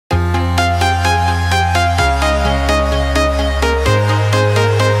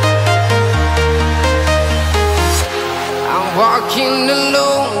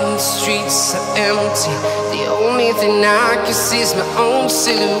and I can see my own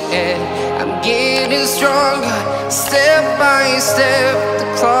silhouette. I'm getting stronger, step by step. The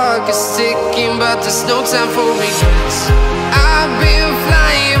clock is ticking, but there's no time for regrets. I've been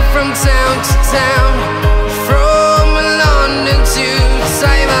flying from town to town, from London to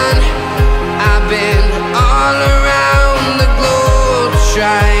Taiwan. I've been all around the globe,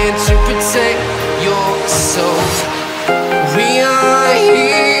 trying to protect your soul. We are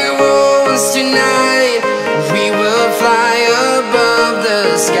heroes tonight. We will fly above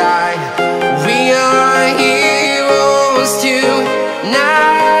the sky. We are heroes tonight.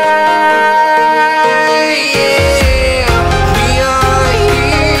 Yeah. We are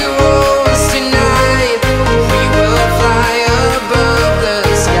heroes tonight. We will fly above the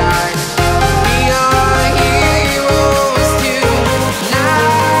sky. We are heroes tonight.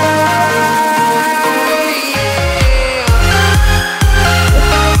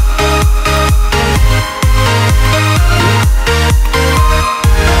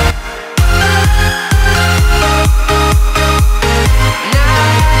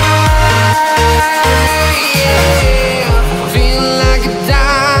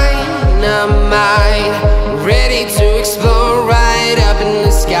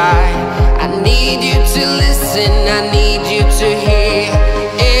 I need you to listen, I need you to hear,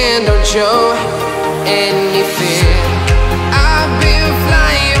 and don't show any fear. I've been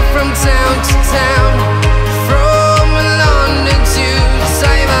flying from town to town, from London to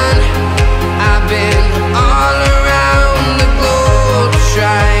Taiwan. I've been all around the globe,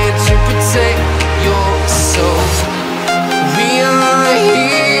 trying to protect your soul. We are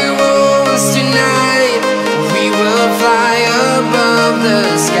heroes tonight. We will fly above the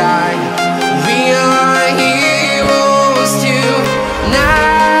sky. We are heroes tonight.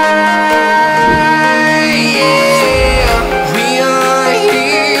 Yeah. We are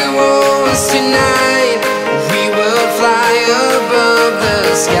heroes tonight. We will fly above the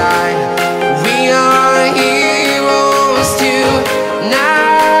sky. We are heroes tonight.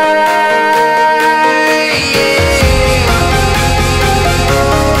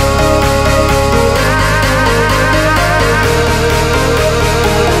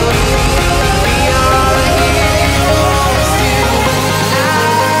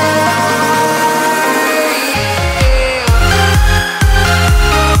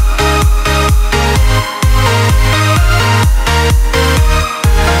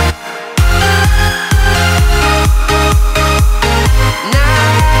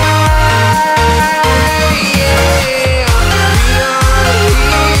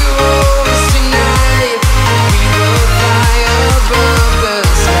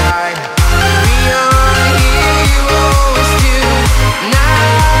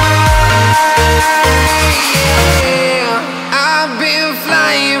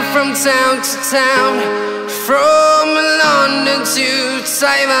 Town to town, from London to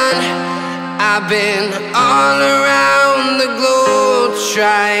Taiwan. I've been all around the globe,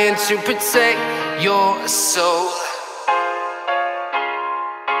 trying to protect your soul.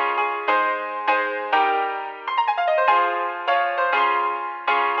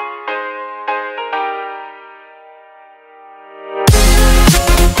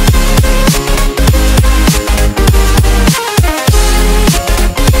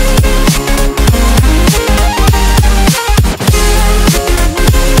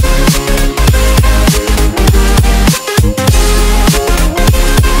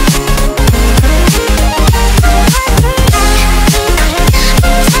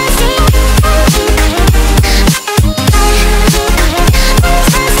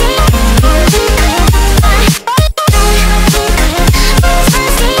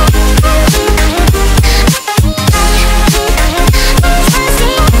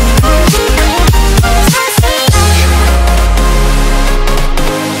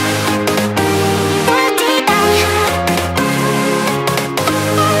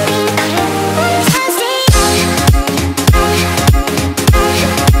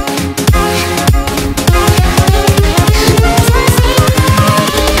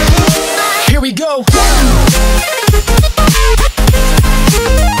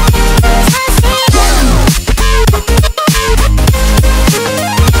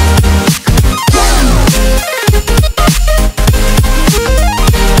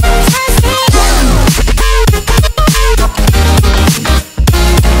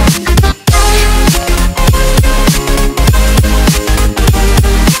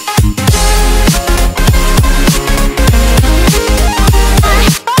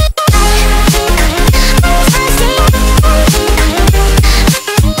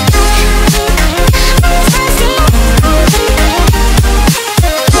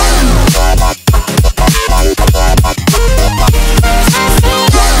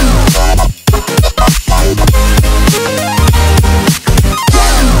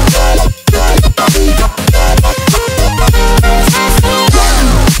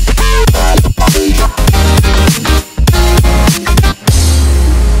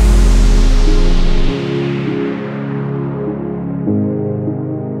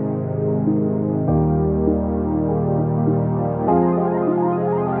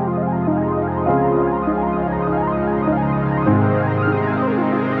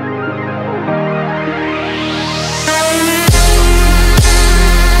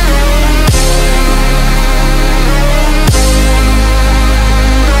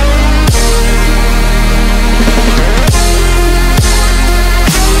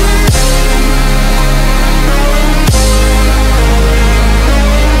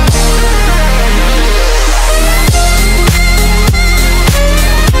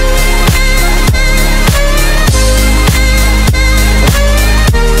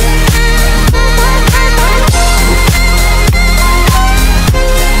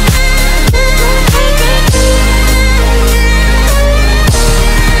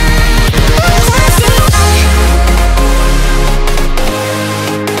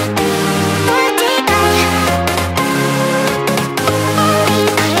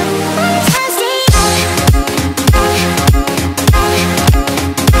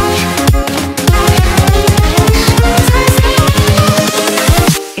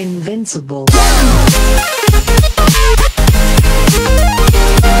 invincible.